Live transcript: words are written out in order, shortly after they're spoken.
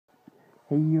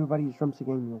Hey everybody, it's Trump's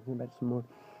again. Welcome back to some more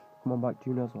Pokemon Black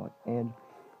 2 Nuzlocke. And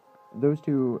those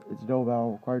two, it's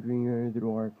Double required to enter the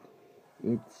door.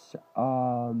 It's,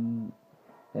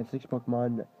 they have 6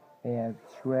 Pokemon. They have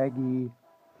Scraggy,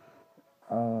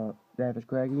 they have a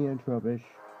Scraggy and a Trubbish.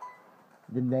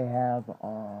 Then they have,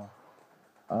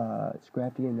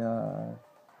 Scrafty and,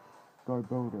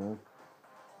 Garbodor.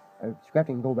 Scrafty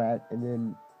and Golbat, and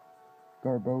then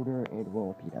Garbodor and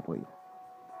Whirlipede, I believe.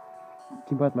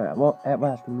 Team Plasma, well, at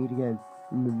last we meet again.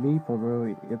 Me,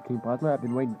 formerly of Team Plasma, I've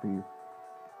been waiting for you.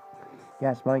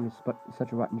 Yeah, spying is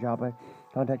such a rotten job. I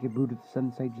contacted Brood of the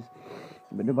Seven Sages,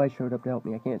 but nobody showed up to help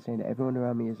me. I can't stand it. Everyone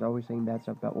around me is always saying bad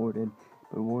stuff about Warden,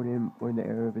 but Warden in the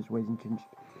error of his ways and changed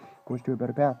course to a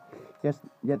better path. Yes,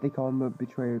 yet they call him a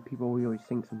betrayer. People really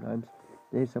think sometimes.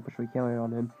 They selfishly counted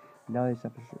on him, and now they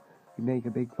selfishly make a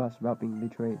big fuss about being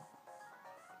betrayed.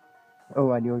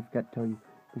 Oh, I nearly forgot to tell you.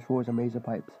 This floor is a maze of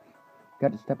pipes.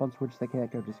 Got to step on switches that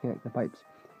connect or disconnect the pipes.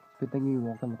 It's a good thing you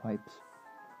walk on the pipes.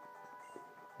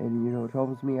 And you know what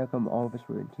troubles me? How come all of us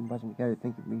were in Team Plasma together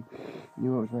thinking we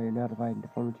knew what was right and now divided into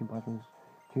former Team Plasmas,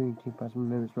 Team Plasma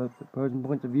members, both the pros and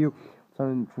points of view.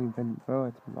 Something between Finn and Pro.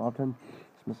 It's been often.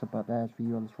 It's messed up about that. As for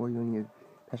you on this floor, you only need a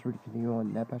password to continue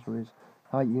on. That password is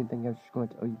how you didn't think I was just going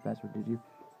to tell you the password, did you?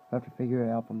 I have to figure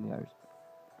it out from the others.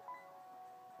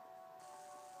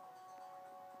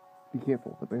 Be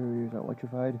careful, the barriers are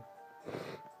electrified.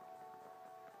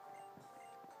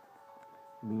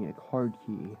 I mean, a card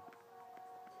key.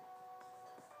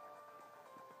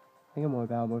 I think I'm gonna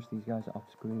battle most of these guys off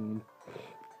screen.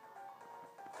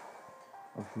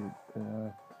 Oh shoot, so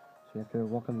you have to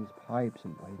walk on these pipes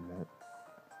and wait a minute.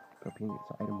 Go up here and get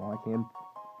this item while I can.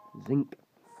 Zinc.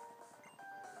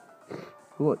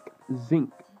 Look,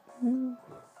 zinc.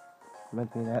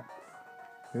 Reminds me of that.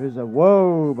 There's a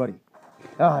whoa, buddy.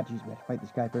 Ah, jeez, we have to fight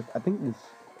this guy first. I think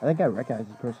I recognize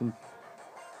this person.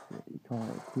 You call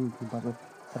it Queen Plasma.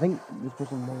 I think this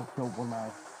person may have killed one of my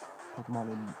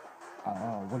Pokemon in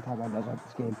one time I Nuzlocke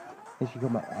this game. I think she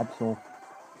killed my Absol.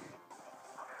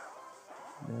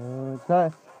 No, it's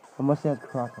not. Unless it has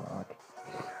Crocodile.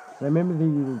 I remember they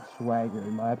used Swagger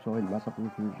and my Absol didn't mess up in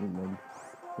the fusion, and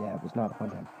yeah, it was not a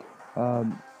fun time.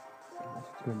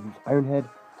 Let's go and use Iron Head.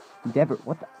 Endeavor,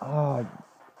 what the? Ah,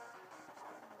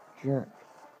 jerk.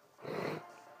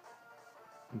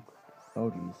 Oh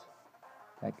jeez,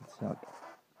 that could suck.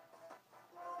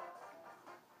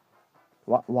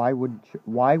 Why would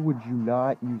you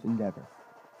not use Endeavor?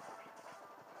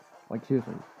 Like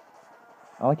seriously.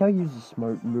 I like how you use the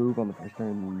smart move on the first turn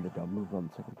and the dumb move on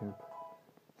the second turn.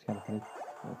 It's kind of funny.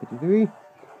 53.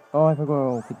 Oh, I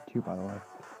forgot 52 by the way.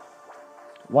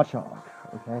 Watchdog.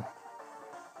 Okay.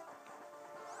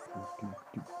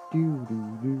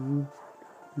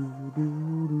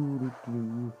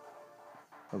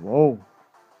 Oh, whoa.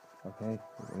 Okay.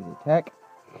 Ready to attack.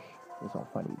 It's all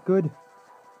funny. Good.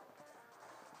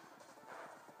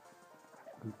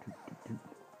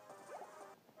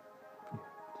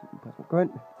 Plasma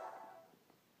Grunt.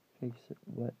 Chase it,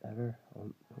 whatever. I don't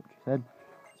know what you said.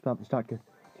 It's about the stock. Team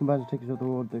Plasma takes over the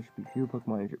world. There should be few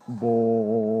Pokemon injured.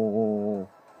 Bull.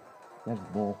 That's a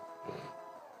bull.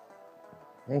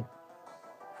 Hey.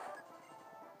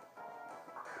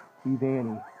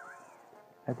 Revanny.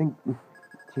 I think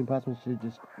Team Plasma should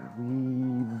just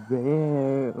leave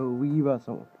us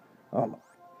on. I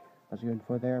was going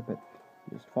for there, but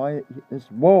just fight this.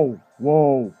 Whoa.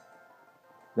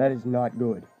 That is not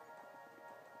good.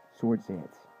 Sword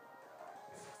Stance.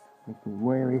 Make me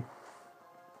wary.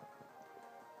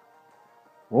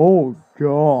 Oh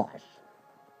gosh.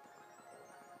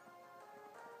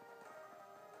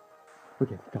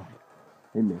 Okay, God.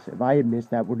 I missed it. If I had missed,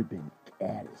 that would have been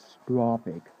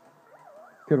catastrophic.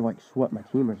 Could have, like, swept my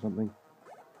team or something.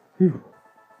 Phew.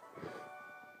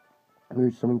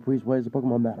 There's something, please. What is a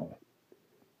Pokemon battle?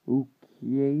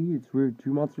 Okay, it's where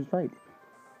two monsters fight.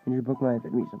 And your Pokemon have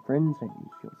to meet some friends, and he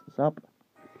heals us up.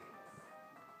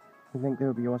 I think there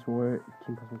will be lots more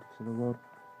Team Plasma takes in the world.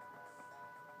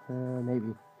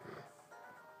 Maybe.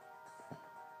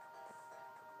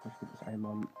 Let's get this item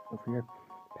on over here.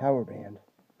 Power Band.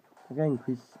 I think I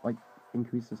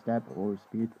increase the stat but lower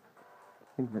speed. I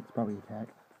think that's probably attack.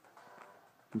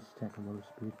 Increase attack and lower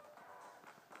speed.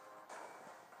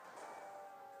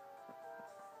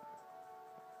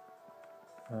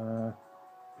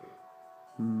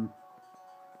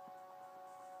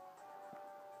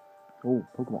 Oh,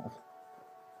 Pokeballs.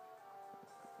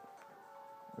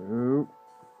 Oh.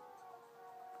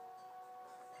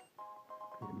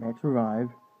 Max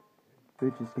Revive,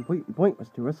 which is completely pointless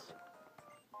to us,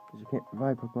 because you can't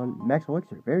revive Pokemon. Max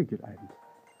Elixir, very good items.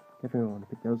 Definitely want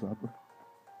to pick those up.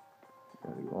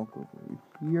 Gotta walk over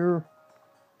here.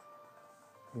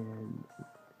 And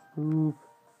move.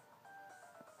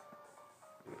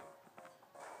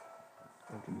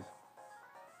 Oh jeez.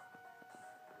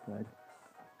 Good.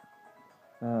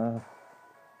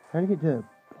 Trying to get to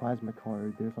Plasma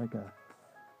card. There's like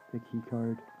the key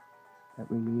card that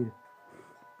we need.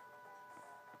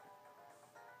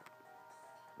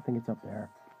 I think it's up there.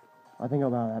 I'll think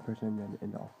about that person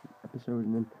in the episode,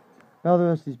 and then battle the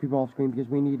rest of these people off screen because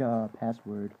we need a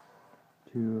password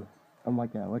to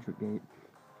unlock that electric gate.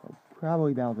 So I'll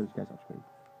probably battle those guys off screen.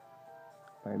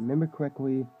 If I remember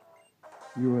correctly,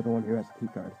 you were the one who has the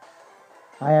key card.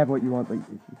 I have what you want, but if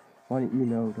you want it, you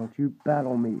know, don't you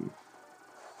battle me.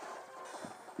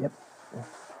 Yep.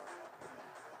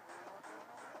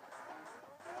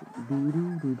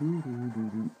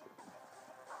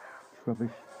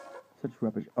 Rubbish. Such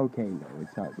rubbish. Okay, no,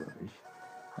 it's not rubbish.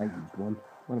 I used one.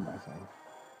 What am I saying?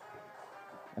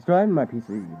 I still have it in my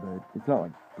PC, but it's not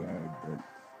like dead.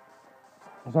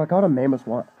 But so I caught a mammoth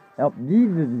swan.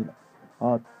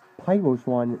 Pyro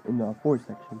swan in the forest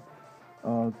section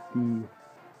of the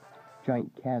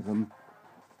giant chasm.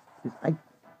 Because I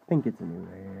think it's a new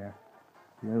area.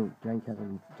 No, giant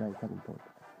chasm forest.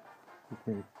 It's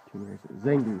there 2 years.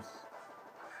 Zangoose.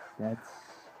 That's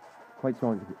quite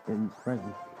strong in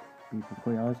present. To be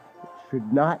perfectly honest,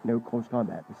 should not know close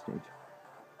combat at this stage.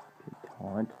 Okay,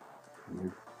 taunt.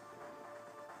 Weird.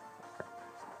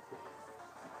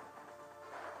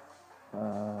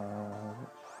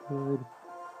 Should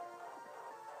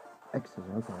X's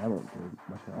okay, that won't do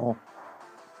much at all.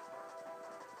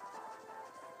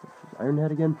 Choose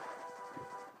Ironhead again.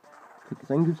 Take the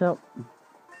Zangoose out.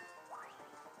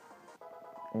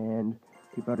 And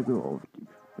keep out to go over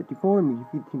 54 and you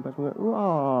feed Team Plasma.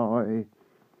 Why?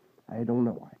 I don't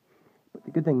know why. But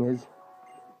the good thing is,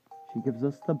 she gives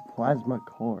us the Plasma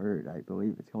card, I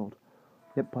believe it's called.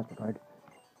 Yep, Plasma card.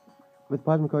 With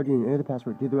Plasma card, you can enter the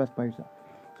password, do the rest by yourself.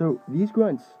 So, these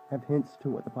grunts have hints to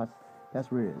what the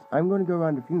password is. I'm going to go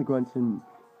around defeating the grunts, and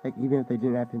heck, even if they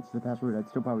didn't have hints to the password, I'd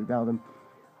still probably battle them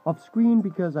off screen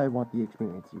because I want the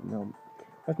experience, even though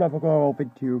that's my Pokemon level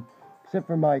 52, except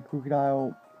for my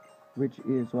Crocodile, which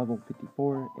is level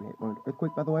 54, and it learned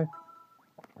Earthquake, by the way.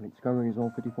 I mean, Skarmory is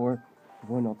level 54,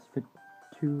 everyone else is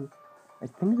 52. I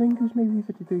think Zangoose may be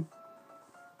 53.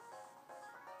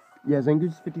 Yeah,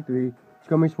 Zangoose is 53,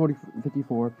 Skarmory's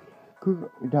 54,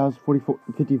 Crocodile's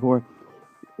 54,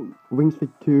 Wings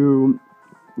 52,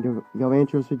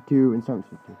 Galvantro's 52, and Starmie's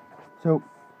 52. So,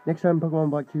 next time Pokemon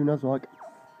Black 2 Nuzlocke,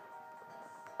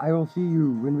 I will see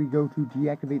you when we go to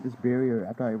deactivate this barrier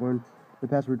after I learn the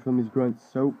password from these grunts.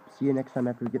 So, see you next time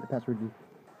after we get the password to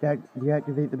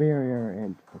deactivate the barrier,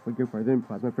 and hopefully go further in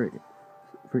Plasma Frigate.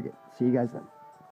 See you guys then.